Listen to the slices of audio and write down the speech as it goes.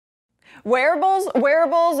Wearables,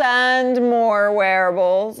 wearables, and more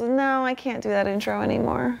wearables. No, I can't do that intro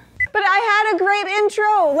anymore. But I had a great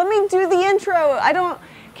intro. Let me do the intro. I don't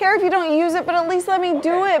care if you don't use it, but at least let me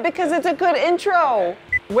do it because it's a good intro.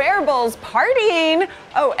 Wearables, partying.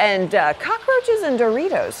 Oh, and cockroaches and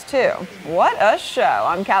Doritos too. What a show.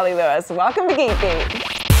 I'm Callie Lewis. Welcome to Geek Beat.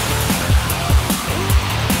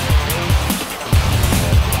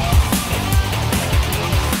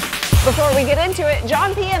 Before we get into it,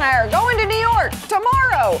 John P. and I are going to New York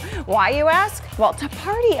tomorrow. Why, you ask? Well, to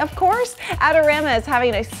party, of course. Adorama is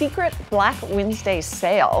having a secret Black Wednesday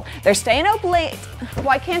sale. They're staying open late.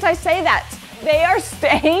 Why can't I say that? They are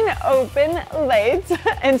staying open late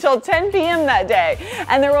until 10 p.m. that day,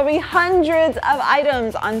 and there will be hundreds of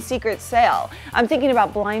items on secret sale. I'm thinking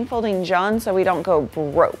about blindfolding John so we don't go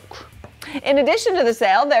broke. In addition to the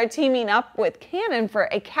sale, they're teaming up with Canon for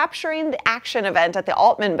a Capturing the Action event at the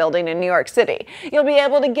Altman Building in New York City. You'll be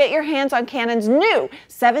able to get your hands on Canon's new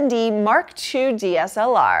 7D Mark II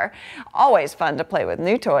DSLR. Always fun to play with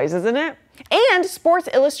new toys, isn't it? And Sports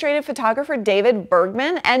Illustrated photographer David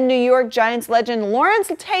Bergman and New York Giants legend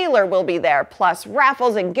Lawrence Taylor will be there, plus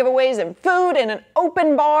raffles and giveaways and food and an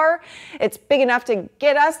open bar. It's big enough to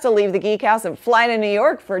get us to leave the Geek House and fly to New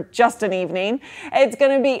York for just an evening. It's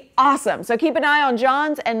going to be awesome. So keep an eye on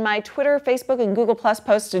John's and my Twitter, Facebook, and Google Plus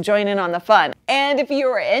posts to join in on the fun. And if you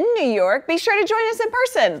are in New York, be sure to join us in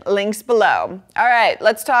person. Links below. All right,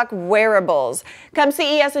 let's talk wearables. Come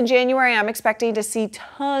CES in January, I'm expecting to see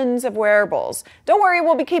tons of wearables. Don't worry,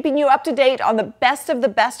 we'll be keeping you up to date on the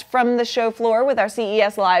best from the show floor with our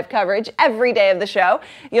CES live coverage every day of the show.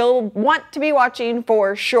 You'll want to be watching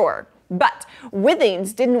for sure. But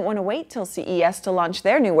Withings didn't want to wait till CES to launch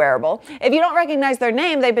their new wearable. If you don't recognize their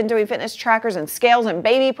name, they've been doing fitness trackers and scales and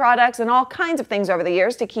baby products and all kinds of things over the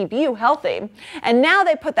years to keep you healthy. And now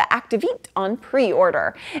they put the Activate on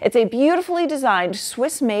pre-order. It's a beautifully designed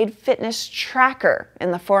Swiss-made fitness tracker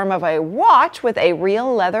in the form of a watch with a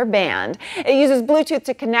real leather band. It uses Bluetooth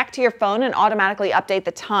to connect to your phone and automatically update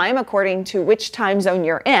the time according to which time zone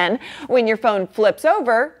you're in. When your phone flips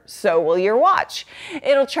over, so will your watch.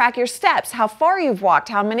 It'll track your steps, how far you've walked,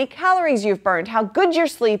 how many calories you've burned, how good your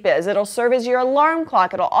sleep is. It'll serve as your alarm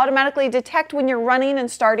clock. It'll automatically detect when you're running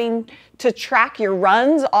and starting to track your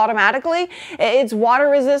runs automatically. It's water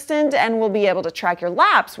resistant and will be able to track your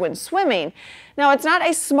laps when swimming. Now, it's not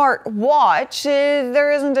a smart watch.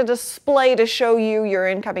 There isn't a display to show you your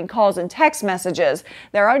incoming calls and text messages.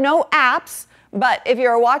 There are no apps. But if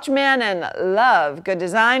you're a watchman and love good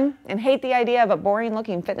design and hate the idea of a boring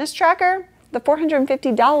looking fitness tracker, the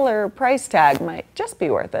 $450 price tag might just be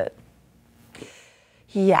worth it.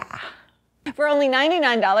 Yeah. For only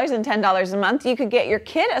 $99 and $10 a month, you could get your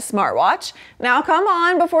kid a smartwatch. Now, come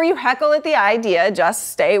on, before you heckle at the idea, just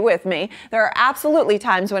stay with me. There are absolutely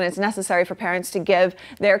times when it's necessary for parents to give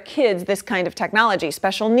their kids this kind of technology.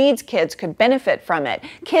 Special needs kids could benefit from it.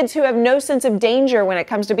 Kids who have no sense of danger when it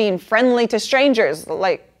comes to being friendly to strangers,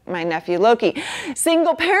 like my nephew Loki.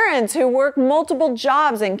 Single parents who work multiple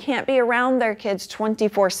jobs and can't be around their kids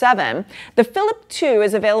 24/7. The Philip 2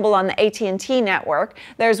 is available on the AT&T network.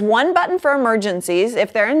 There's one button for emergencies.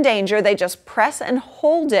 If they're in danger, they just press and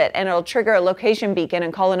hold it and it'll trigger a location beacon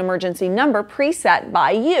and call an emergency number preset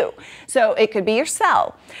by you. So it could be your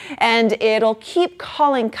cell. And it'll keep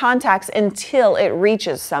calling contacts until it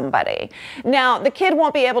reaches somebody. Now, the kid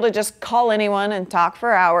won't be able to just call anyone and talk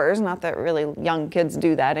for hours. Not that really young kids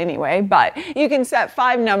do that anyway, but you can set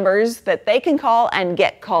 5 numbers that they can call and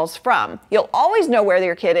get calls from. You'll always know where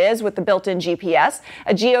your kid is with the built-in GPS.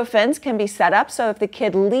 A geofence can be set up so if the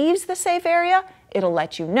kid leaves the safe area, it'll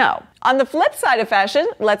let you know. On the flip side of fashion,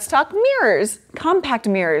 let's talk mirrors. Compact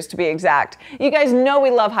mirrors, to be exact. You guys know we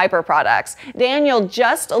love hyper products. Daniel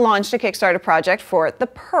just launched a Kickstarter project for the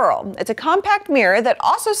Pearl. It's a compact mirror that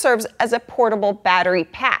also serves as a portable battery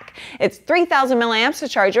pack. It's 3,000 milliamps to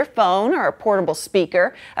charge your phone or a portable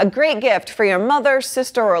speaker. A great gift for your mother,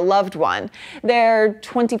 sister, or loved one. They're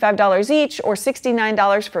 $25 each or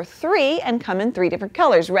 $69 for 3 and come in 3 different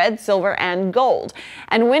colors, red, silver, and gold.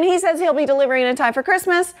 And when he says he'll be delivering in time for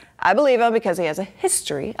Christmas, I believe him because he has a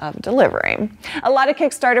history of delivering. A lot of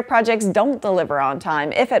Kickstarter projects don't deliver on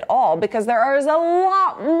time, if at all, because there is a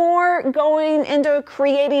lot more going into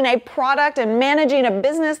creating a product and managing a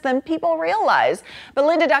business than people realize. But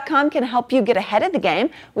lynda.com can help you get ahead of the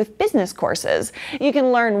game with business courses. You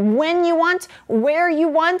can learn when you want, where you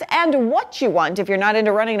want, and what you want. If you're not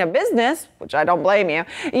into running a business, which I don't blame you,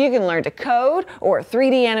 you can learn to code or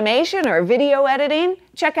 3D animation or video editing.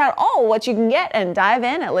 Check out all what you can get and dive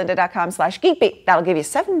in at lynda.com/geekbeat. That'll give you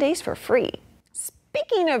 7 days for free.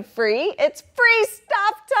 Speaking of free, it's free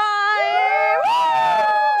stuff time!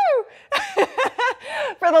 Woo!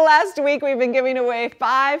 For the last week, we've been giving away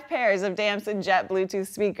 5 pairs of Damson Jet Bluetooth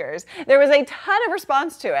speakers. There was a ton of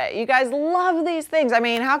response to it. You guys love these things. I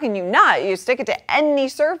mean, how can you not? You stick it to any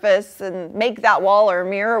surface and make that wall or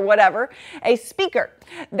mirror or whatever a speaker.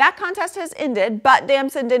 That contest has ended, but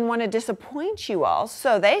Damson didn't want to disappoint you all,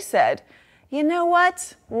 so they said, you know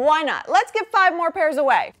what? Why not? Let's give 5 more pairs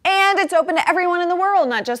away. And it's open to everyone in the world,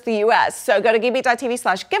 not just the US. So go to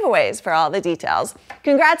geekbeat.tv/giveaways for all the details.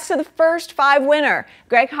 Congrats to the first 5 winner.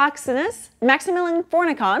 Greg Hoxinus, Maximilian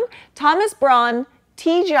Fornicon, Thomas Braun,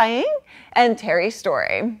 T. Jiang, and Terry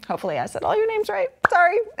Story. Hopefully I said all your names right.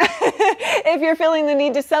 Sorry. If you're feeling the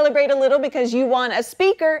need to celebrate a little because you won a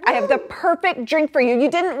speaker, I have the perfect drink for you.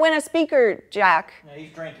 You didn't win a speaker, Jack. Yeah,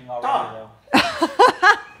 he's drinking already, though.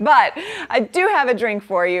 But I do have a drink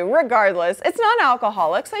for you regardless. It's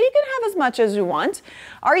non-alcoholic, so you can have as much as you want.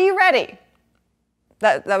 Are you ready?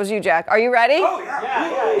 That was you, Jack. Are you ready? Oh,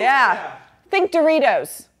 yeah. Yeah. Think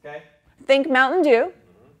Doritos. Okay. Think Mountain Dew.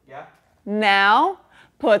 Yeah. Now,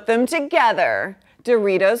 put them together.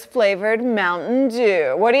 Doritos flavored Mountain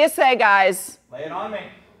Dew. What do you say, guys? Lay it on me.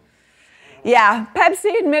 Yeah,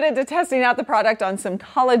 Pepsi admitted to testing out the product on some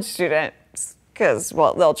college students. Because,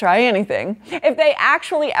 well, they'll try anything. If they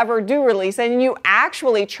actually ever do release it and you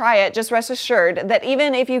actually try it, just rest assured that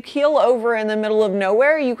even if you keel over in the middle of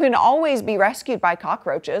nowhere, you can always be rescued by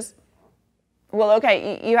cockroaches. Well,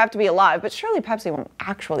 okay, you have to be alive, but surely Pepsi won't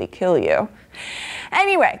actually kill you.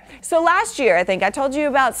 Anyway, so last year, I think I told you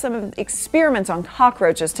about some experiments on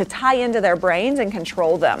cockroaches to tie into their brains and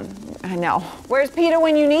control them. I know. Where's PETA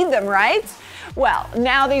when you need them, right? Well,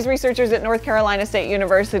 now these researchers at North Carolina State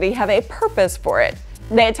University have a purpose for it.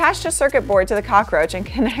 They attached a circuit board to the cockroach and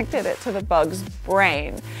connected it to the bug's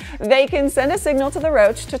brain. They can send a signal to the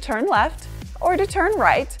roach to turn left or to turn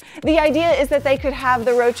right. The idea is that they could have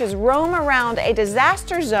the roaches roam around a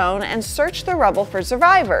disaster zone and search the rubble for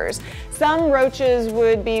survivors. Some roaches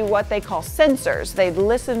would be what they call sensors. They'd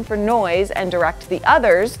listen for noise and direct the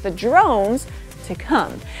others, the drones, to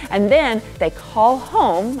come. And then they call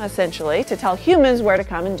home, essentially, to tell humans where to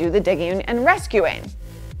come and do the digging and rescuing.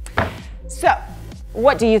 So,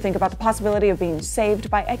 what do you think about the possibility of being saved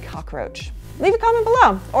by a cockroach? Leave a comment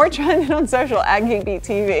below or chime in on social at GeekBeat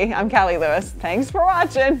TV. I'm Callie Lewis. Thanks for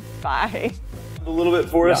watching. Bye. A little bit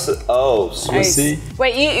for us. Oh, Swissy.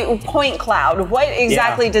 Wait, you point cloud. What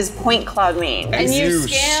exactly does point cloud mean? And you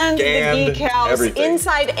scanned the decals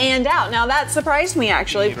inside and out. Now that surprised me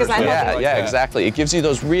actually because I thought yeah, exactly. It gives you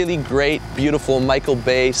those really great, beautiful Michael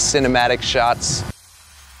Bay cinematic shots.